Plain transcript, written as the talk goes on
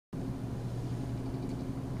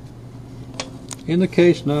In the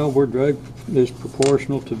case now where drag is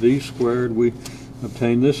proportional to v squared, we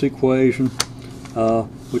obtain this equation,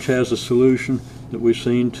 which has a solution that we've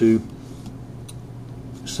seen to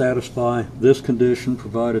satisfy this condition,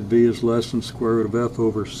 provided v is less than square root of f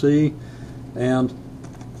over c. And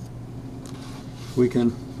we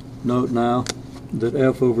can note now that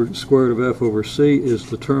f over square root of f over c is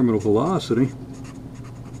the terminal velocity,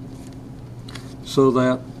 so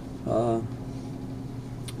that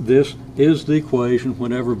this is the equation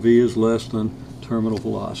whenever v is less than terminal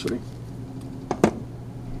velocity.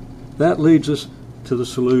 That leads us to the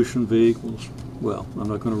solution v equals, well, I'm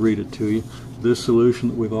not going to read it to you, this solution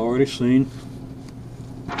that we've already seen.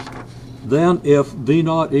 Then if v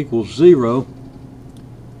naught equals 0,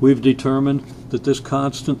 we've determined that this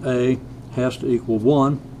constant a has to equal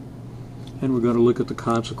 1, and we're going to look at the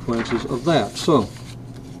consequences of that. So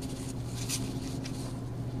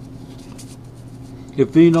if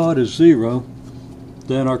v naught is 0,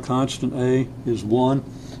 then our constant a is 1,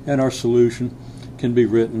 and our solution can be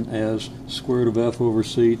written as square root of f over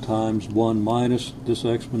c times 1 minus this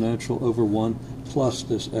exponential over 1 plus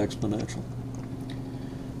this exponential.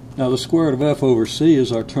 Now the square root of f over c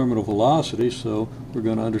is our terminal velocity, so we're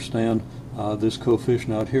going to understand this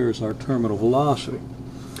coefficient out here is our terminal velocity.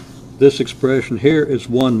 This expression here is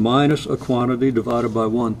 1 minus a quantity divided by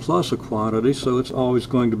 1 plus a quantity, so it's always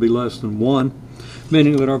going to be less than 1,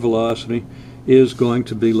 meaning that our velocity is going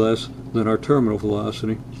to be less than our terminal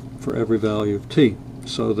velocity for every value of t,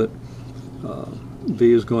 so that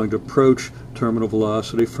v is going to approach terminal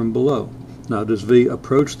velocity from below. Now, does v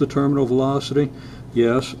approach the terminal velocity?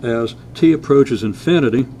 Yes, as t approaches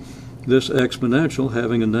infinity, this exponential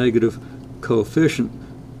having a negative coefficient,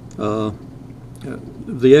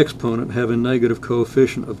 the exponent having negative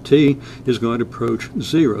coefficient of t is going to approach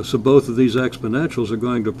 0. So both of these exponentials are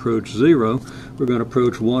going to approach 0. We're going to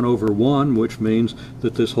approach 1 over 1, which means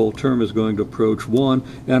that this whole term is going to approach 1,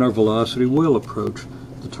 and our velocity will approach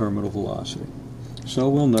the terminal velocity. So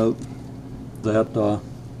we'll note that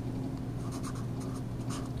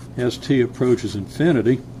as t approaches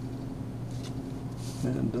infinity,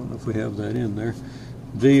 and I don't know if we have that in there,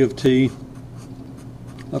 v of t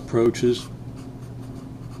approaches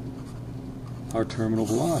our terminal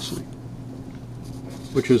velocity,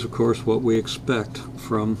 which is of course what we expect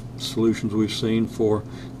from solutions we've seen for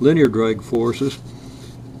linear drag forces.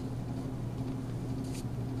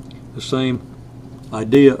 The same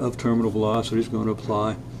idea of terminal velocity is going to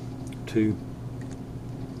apply to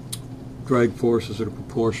drag forces that are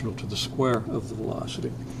proportional to the square of the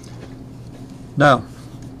velocity. Now,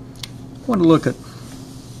 I want to look at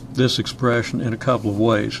this expression in a couple of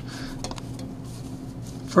ways.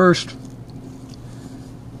 First,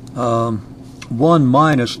 1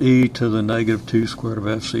 minus e to the negative 2 squared of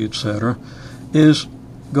fc, etc., is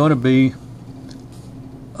going to be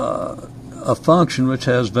a function which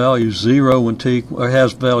has value 0 when t, or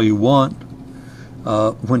has value 1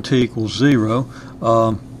 when t equals 0.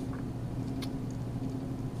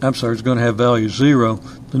 I'm sorry, it's going to have value 0.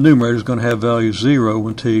 The numerator is going to have value 0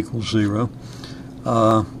 when t equals 0.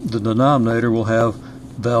 The denominator will have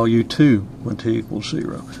value 2 when t equals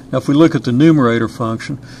 0. Now if we look at the numerator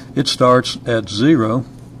function, it starts at 0,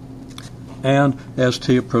 and as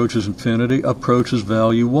t approaches infinity, approaches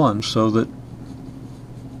value 1, so that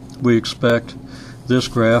we expect this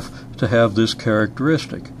graph to have this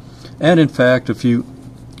characteristic. And in fact, if you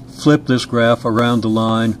flip this graph around the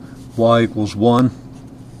line y equals 1,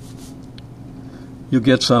 you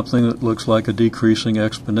get something that looks like a decreasing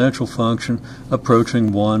exponential function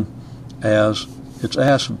approaching 1 as its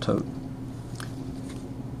asymptote.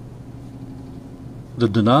 The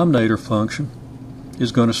denominator function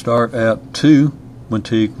is going to start at 2 when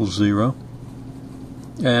t equals 0,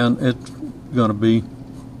 and it's going to be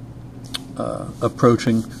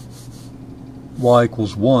approaching y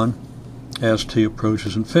equals 1 as t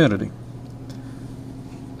approaches infinity.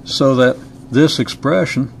 So that this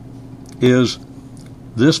expression is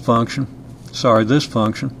this function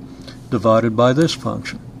divided by this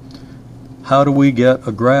function. How do we get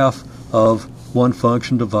a graph of one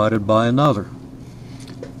function divided by another?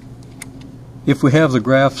 If we have the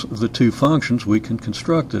graphs of the two functions, we can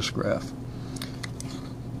construct this graph,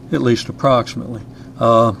 at least approximately.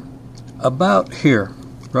 About here,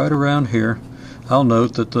 right around here, I'll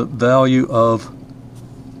note that the value of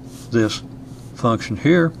this function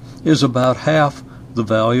here is about half the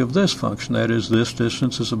value of this function. That is, this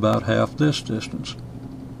distance is about half this distance,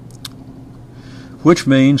 which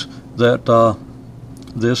means that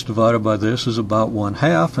this divided by this is about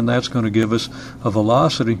 1/2, and that's going to give us a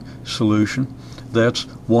velocity solution that's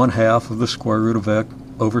 1/2 of the square root of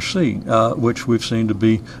over c, which we've seen to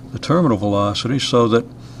be the terminal velocity, so that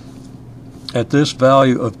at this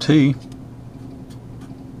value of t,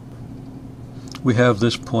 we have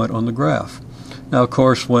this point on the graph. Now, of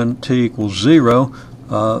course, when t equals 0,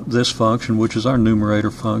 this function, which is our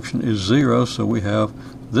numerator function, is 0, so we have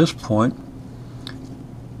this point.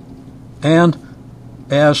 And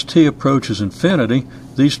as t approaches infinity,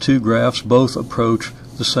 these two graphs both approach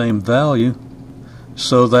the same value,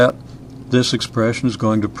 so that this expression is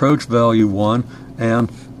going to approach value 1,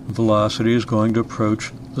 and velocity is going to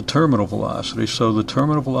approach the terminal velocity. So the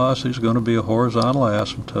terminal velocity is going to be a horizontal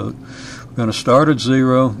asymptote. We're going to start at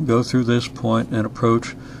 0, go through this point, and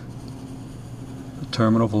approach the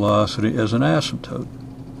terminal velocity as an asymptote.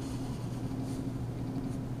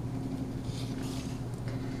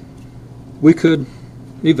 We could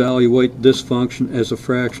evaluate this function as a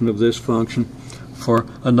fraction of this function for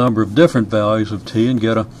a number of different values of t and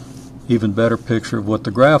get an even better picture of what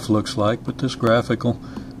the graph looks like, but this graphical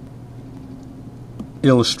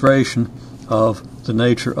illustration of the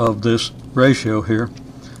nature of this ratio here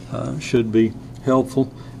should be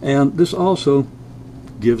helpful. And this also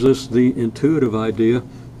gives us the intuitive idea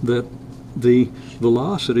that the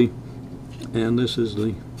velocity, and this is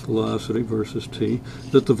the velocity versus t,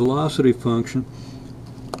 that the velocity function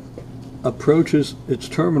approaches its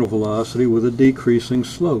terminal velocity with a decreasing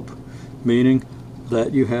slope, meaning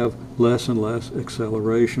that you have less and less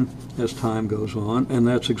acceleration as time goes on, and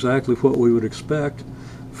that's exactly what we would expect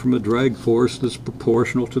from a drag force that's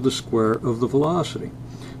proportional to the square of the velocity.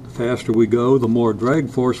 The faster we go, the more drag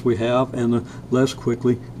force we have, and the less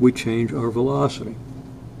quickly we change our velocity.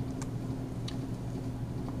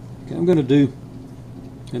 Okay, I'm going to do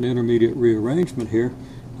an intermediate rearrangement here.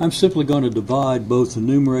 I'm simply going to divide both the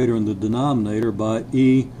numerator and the denominator by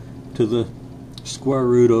e to the square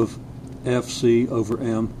root of fc over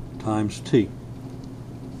m times t.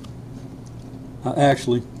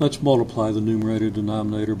 Actually, let's multiply the numerator and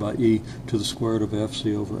denominator by e to the square root of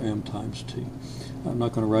fc over m times t. I'm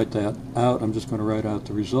not going to write that out. I'm just going to write out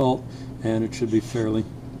the result, and it should be fairly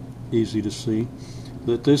easy to see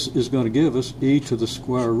that this is going to give us e to the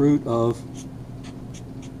square root of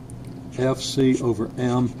fc over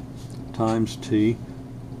m times t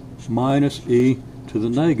minus e to the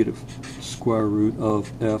negative square root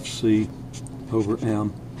of fc over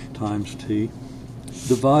m times t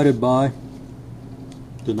divided by,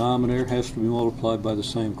 denominator has to be multiplied by the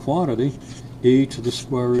same quantity, e to the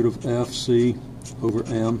square root of fc over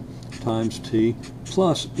m times t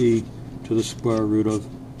plus e to the square root of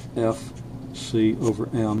fc over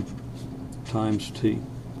m times t.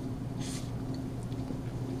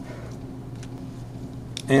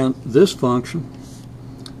 And this function,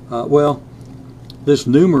 this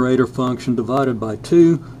numerator function divided by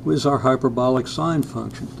 2 is our hyperbolic sine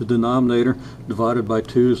function. The denominator divided by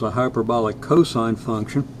 2 is a hyperbolic cosine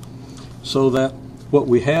function, so that what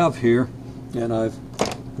we have here, and I've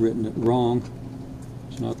written it wrong,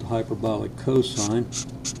 it's not the hyperbolic cosine,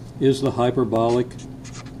 is the hyperbolic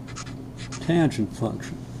tangent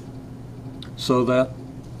function. So that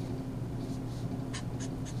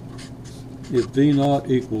if v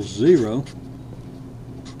naught equals 0,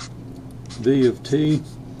 v of t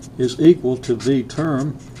is equal to v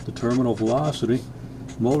term, the terminal velocity,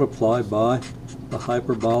 multiplied by the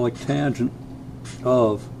hyperbolic tangent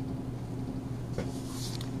of,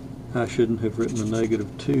 I shouldn't have written a negative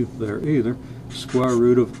 2 there either, square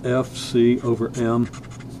root of fc over m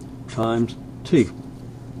times t.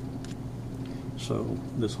 So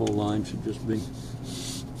this whole line should just be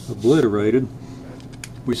obliterated.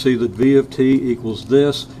 We see that v of t equals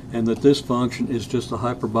this, and that this function is just a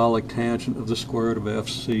hyperbolic tangent of the square root of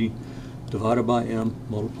fc divided by m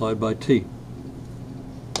multiplied by t.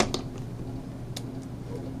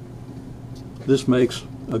 This makes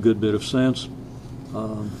a good bit of sense.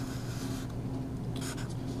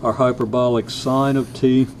 Our hyperbolic sine of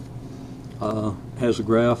t has a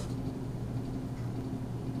graph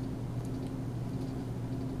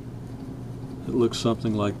that looks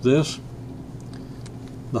something like this.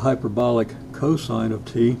 The hyperbolic cosine of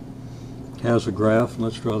t has a graph, and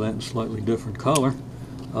let's draw that in a slightly different color,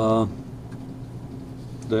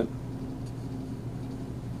 that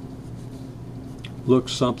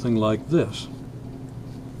looks something like this.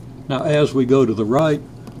 Now, as we go to the right,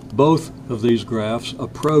 both of these graphs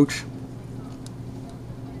approach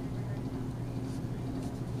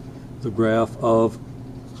the graph of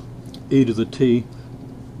e to the t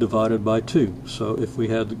divided by 2. So if we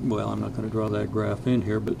had, well, I'm not going to draw that graph in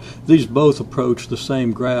here, but these both approach the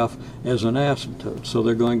same graph as an asymptote, so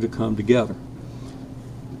they're going to come together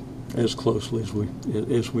as closely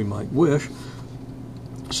as we might wish,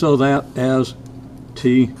 so that as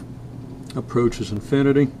t approaches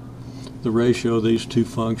infinity, the ratio of these two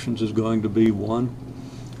functions is going to be 1.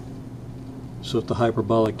 So if the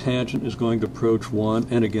hyperbolic tangent is going to approach 1,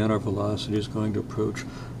 and again our velocity is going to approach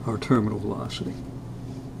our terminal velocity.